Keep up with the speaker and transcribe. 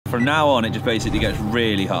from now on it just basically gets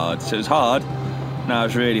really hard. So it's hard, now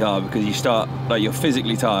it's really hard because you start, like, you're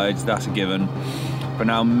physically tired, that's a given, but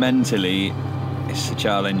now mentally it's a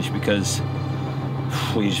challenge because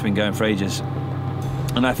we've just been going for ages.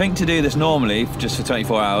 And I think to do this normally, just for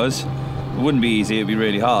 24 hours, it wouldn't be easy, it'd be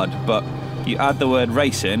really hard, but you add the word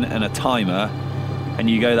racing and a timer, and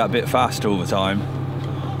you go that bit faster all the time,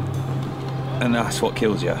 and that's what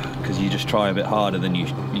kills you, because you just try a bit harder than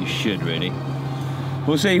you should really.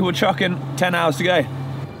 We'll see, we're chucking 10 hours to go.